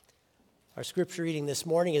Our scripture reading this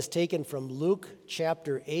morning is taken from Luke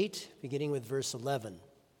chapter 8, beginning with verse 11.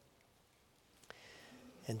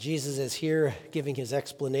 And Jesus is here giving his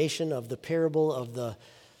explanation of the parable of the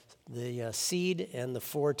seed and the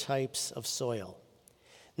four types of soil.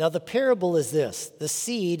 Now the parable is this: the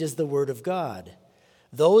seed is the word of God.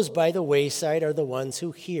 Those by the wayside are the ones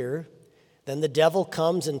who hear. Then the devil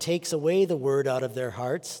comes and takes away the word out of their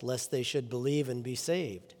hearts, lest they should believe and be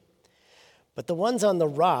saved. But the ones on the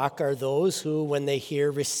rock are those who, when they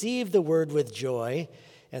hear, receive the word with joy,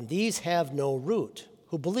 and these have no root,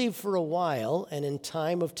 who believe for a while, and in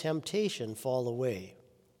time of temptation fall away.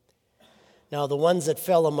 Now the ones that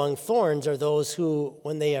fell among thorns are those who,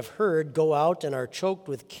 when they have heard, go out and are choked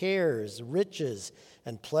with cares, riches,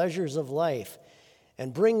 and pleasures of life,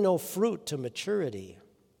 and bring no fruit to maturity.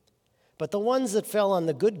 But the ones that fell on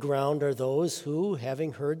the good ground are those who,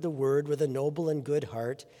 having heard the word with a noble and good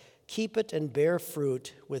heart, keep it and bear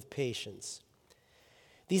fruit with patience.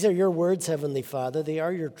 These are your words, Heavenly Father. They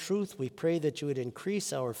are your truth. We pray that you would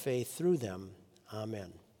increase our faith through them.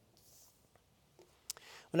 Amen.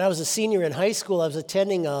 When I was a senior in high school, I was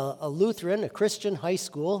attending a Lutheran, a Christian high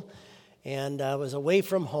school, and I was away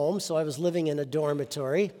from home, so I was living in a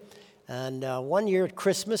dormitory. And one year at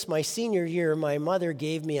Christmas, my senior year, my mother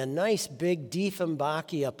gave me a nice big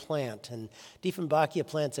Dieffenbachia plant. And Dieffenbachia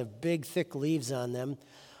plants have big, thick leaves on them.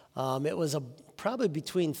 It was probably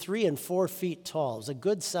between 3 and 4 feet tall. It was a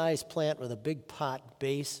good-sized plant with a big pot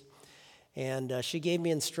base. And she gave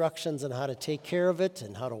me instructions on how to take care of it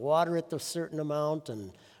and how to water it a certain amount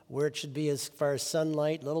and where it should be as far as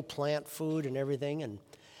sunlight, little plant food and everything. And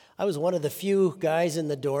I was one of the few guys in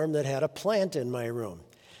the dorm that had a plant in my room.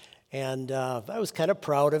 And I was kind of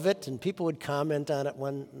proud of it, and people would comment on it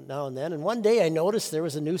now and then. And one day I noticed there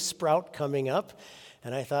was a new sprout coming up.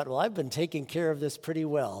 And I thought, well, I've been taking care of this pretty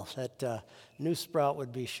well. That new sprout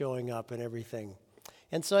would be showing up and everything.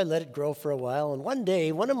 And so I let it grow for a while. And one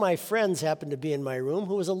day, one of my friends happened to be in my room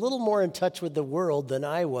who was a little more in touch with the world than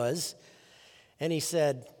I was. And he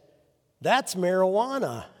said, "That's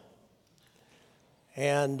marijuana."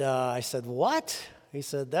 And I said, "What?" He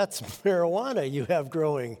said, "That's marijuana you have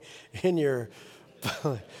growing in your..."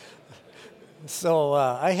 So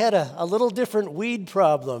I had a little different weed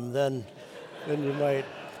problem than you might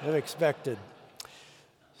have expected.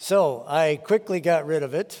 So I quickly got rid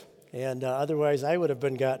of it, and otherwise I would have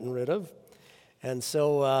been gotten rid of. And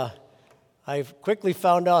so I quickly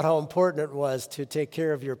found out how important it was to take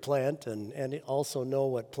care of your plant and also know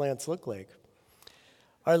what plants look like.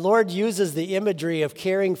 Our Lord uses the imagery of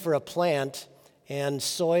caring for a plant and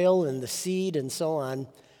soil and the seed and so on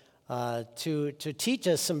to teach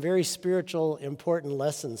us some very spiritual, important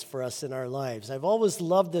lessons for us in our lives. I've always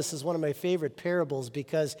loved this as one of my favorite parables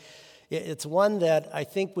because it's one that I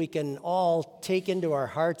think we can all take into our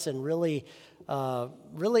hearts and really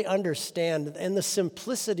understand, and the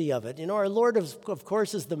simplicity of it. You know, our Lord, of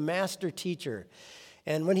course, is the master teacher.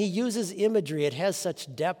 And when he uses imagery, it has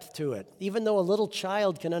such depth to it. Even though a little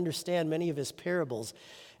child can understand many of his parables,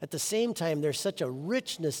 at the same time, there's such a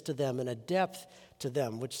richness to them and a depth to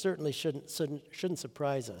them, which certainly shouldn't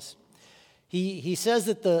surprise us. He says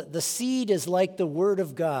that the seed is like the Word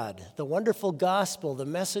of God, the wonderful gospel, the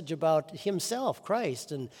message about himself,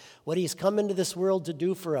 Christ, and what he's come into this world to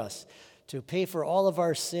do for us, to pay for all of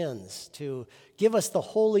our sins, to give us the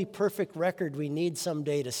holy, perfect record we need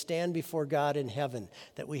someday to stand before God in heaven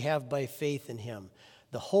that we have by faith in him.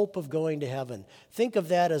 The hope of going to heaven. Think of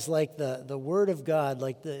that as like the Word of God,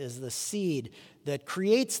 as the seed that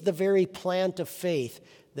creates the very plant of faith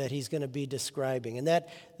that he's going to be describing. And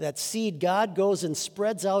that seed, God goes and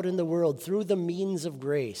spreads out in the world through the means of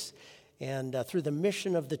grace and through the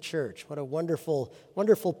mission of the church. What a wonderful,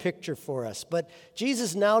 wonderful picture for us. But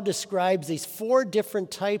Jesus now describes these 4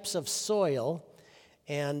 different types of soil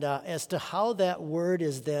and as to how that word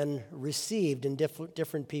is then received in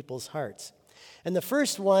different people's hearts. And the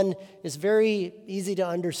first one is very easy to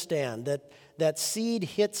understand, that seed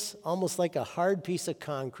hits almost like a hard piece of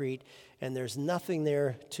concrete, and there's nothing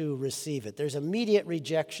there to receive it. There's immediate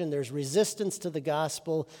rejection, there's resistance to the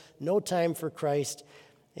gospel, no time for Christ,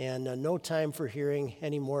 and no time for hearing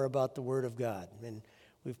any more about the Word of God. And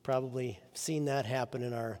we've probably seen that happen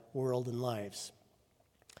in our world and lives.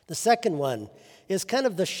 The second one is kind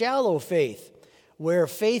of the shallow faith, where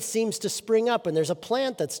faith seems to spring up, and there's a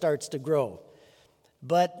plant that starts to grow.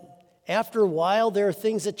 But after a while, there are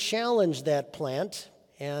things that challenge that plant,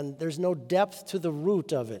 and there's no depth to the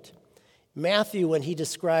root of it. Matthew, when he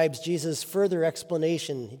describes Jesus' further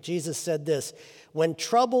explanation, Jesus said this: "When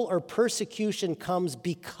trouble or persecution comes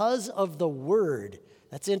because of the word,"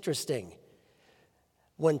 that's interesting.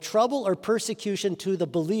 When trouble or persecution to the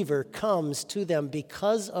believer comes to them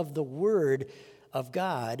because of the word of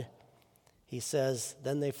God, he says,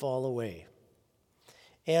 then they fall away.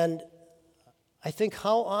 And I think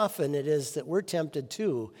how often it is that we're tempted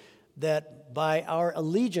too, that by our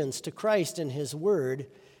allegiance to Christ and his word,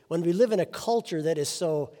 when we live in a culture that is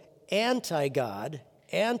so anti-God,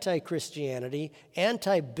 anti-Christianity,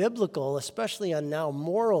 anti-biblical, especially on now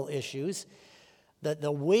moral issues, that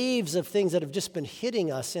the waves of things that have just been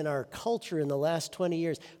hitting us in our culture in the last 20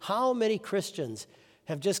 years, how many Christians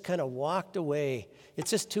have just kind of walked away?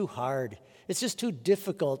 It's just too hard. It's just too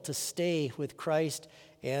difficult to stay with Christ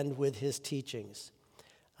and with his teachings.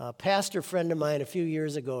 A pastor friend of mine a few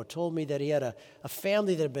years ago told me that he had a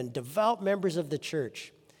family that had been devout members of the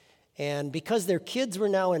church. And because their kids were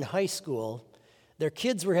now in high school, their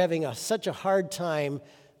kids were having such a hard time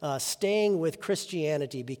staying with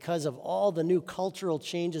Christianity because of all the new cultural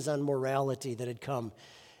changes on morality that had come.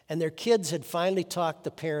 And their kids had finally talked the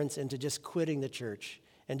parents into just quitting the church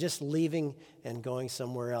and just leaving and going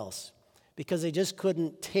somewhere else because they just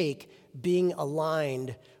couldn't take being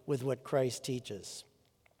aligned with what Christ teaches.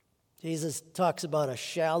 Jesus talks about a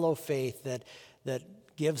shallow faith that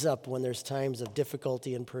gives up when there's times of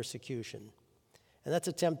difficulty and persecution. And that's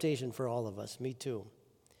a temptation for all of us, me too.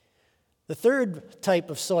 The third type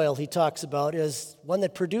of soil he talks about is one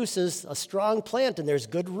that produces a strong plant and there's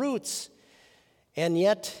good roots. And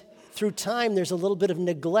yet, through time, there's a little bit of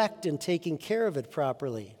neglect in taking care of it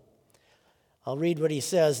properly. I'll read what he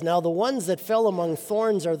says. Now the ones that fell among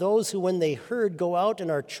thorns are those who, when they heard, go out and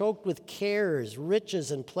are choked with cares,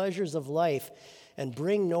 riches, and pleasures of life, and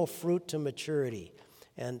bring no fruit to maturity.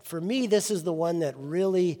 And for me, this is the one that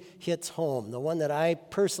really hits home, the one that I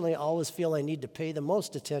personally always feel I need to pay the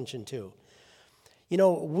most attention to. You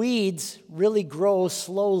know, weeds really grow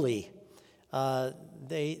slowly.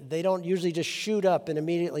 They don't usually just shoot up and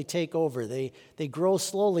immediately take over. They grow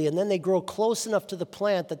slowly, and then they grow close enough to the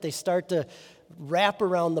plant that they start to wrap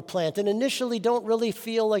around the plant and initially don't really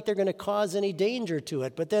feel like they're going to cause any danger to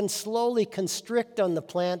it, but then slowly constrict on the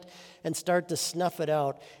plant and start to snuff it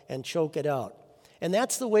out and choke it out. And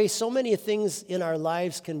that's the way so many things in our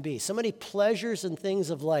lives can be, so many pleasures and things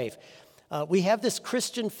of life. We have this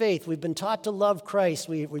Christian faith. We've been taught to love Christ.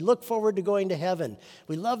 We look forward to going to heaven.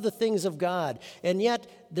 We love the things of God. And yet,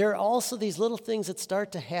 there are also these little things that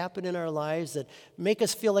start to happen in our lives that make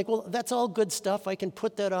us feel like, well, that's all good stuff. I can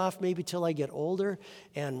put that off maybe till I get older.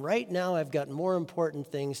 And right now, I've got more important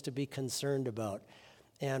things to be concerned about.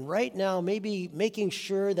 And right now, maybe making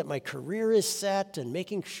sure that my career is set and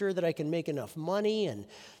making sure that I can make enough money and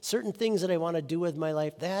certain things that I want to do with my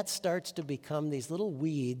life, that starts to become these little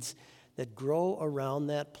weeds that grow around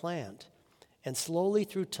that plant and slowly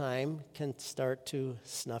through time can start to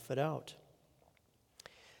snuff it out.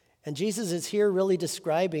 And Jesus is here really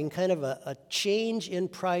describing kind of a change in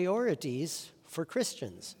priorities for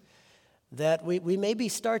Christians, that we maybe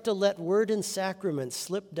start to let word and sacrament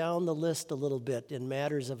slip down the list a little bit in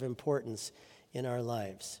matters of importance in our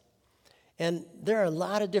lives. And there are a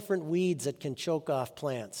lot of different weeds that can choke off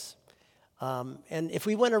plants. And if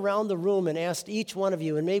we went around the room and asked each one of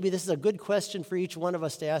you, and maybe this is a good question for each one of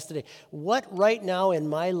us to ask today, what right now in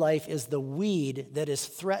my life is the weed that is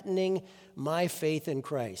threatening my faith in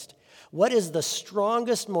Christ? What is the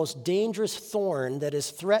strongest, most dangerous thorn that is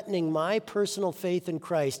threatening my personal faith in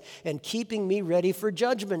Christ and keeping me ready for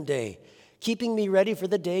Judgment Day, keeping me ready for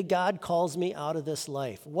the day God calls me out of this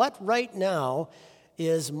life? What right now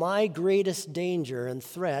is my greatest danger and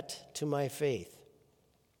threat to my faith?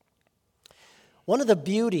 One of the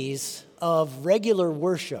beauties of regular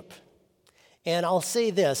worship, and I'll say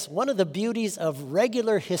this, one of the beauties of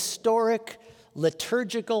regular historic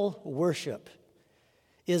liturgical worship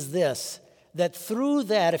is this, that through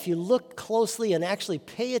that, if you look closely and actually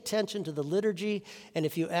pay attention to the liturgy, and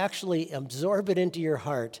if you actually absorb it into your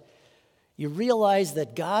heart, you realize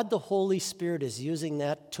that God the Holy Spirit is using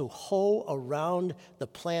that to hoe around the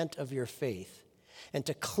plant of your faith and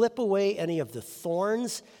to clip away any of the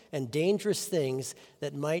thorns and dangerous things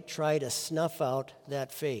that might try to snuff out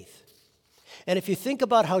that faith. And if you think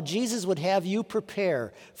about how Jesus would have you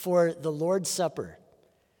prepare for the Lord's Supper,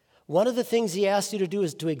 one of the things he asks you to do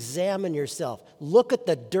is to examine yourself. Look at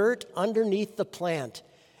the dirt underneath the plant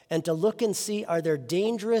and to look and see, are there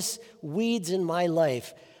dangerous weeds in my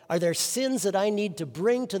life? Are there sins that I need to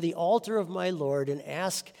bring to the altar of my Lord and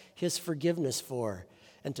ask his forgiveness for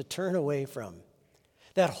and to turn away from?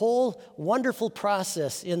 That whole wonderful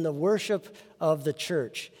process in the worship of the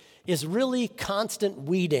church is really constant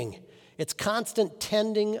weeding. It's constant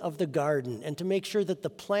tending of the garden and to make sure that the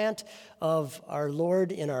plant of our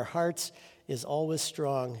Lord in our hearts is always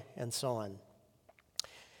strong and so on.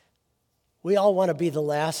 We all want to be the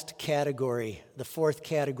last category, the fourth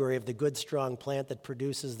category of the good, strong plant that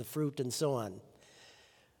produces the fruit and so on.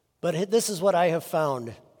 But this is what I have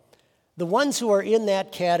found. The ones who are in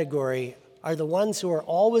that category are the ones who are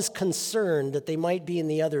always concerned that they might be in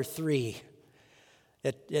the other three.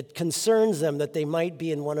 It concerns them that they might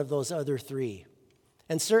be in one of those other three.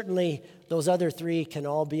 And certainly, those other three can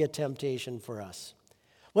all be a temptation for us.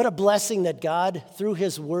 What a blessing that God, through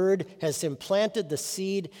His Word, has implanted the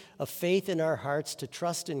seed of faith in our hearts to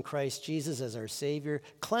trust in Christ Jesus as our Savior,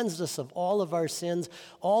 cleansed us of all of our sins,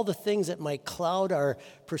 all the things that might cloud our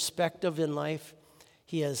perspective in life.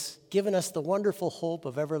 He has given us the wonderful hope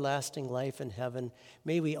of everlasting life in heaven.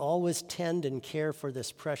 May we always tend and care for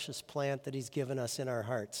this precious plant that He's given us in our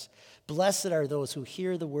hearts. Blessed are those who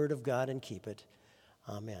hear the Word of God and keep it.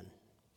 Amen.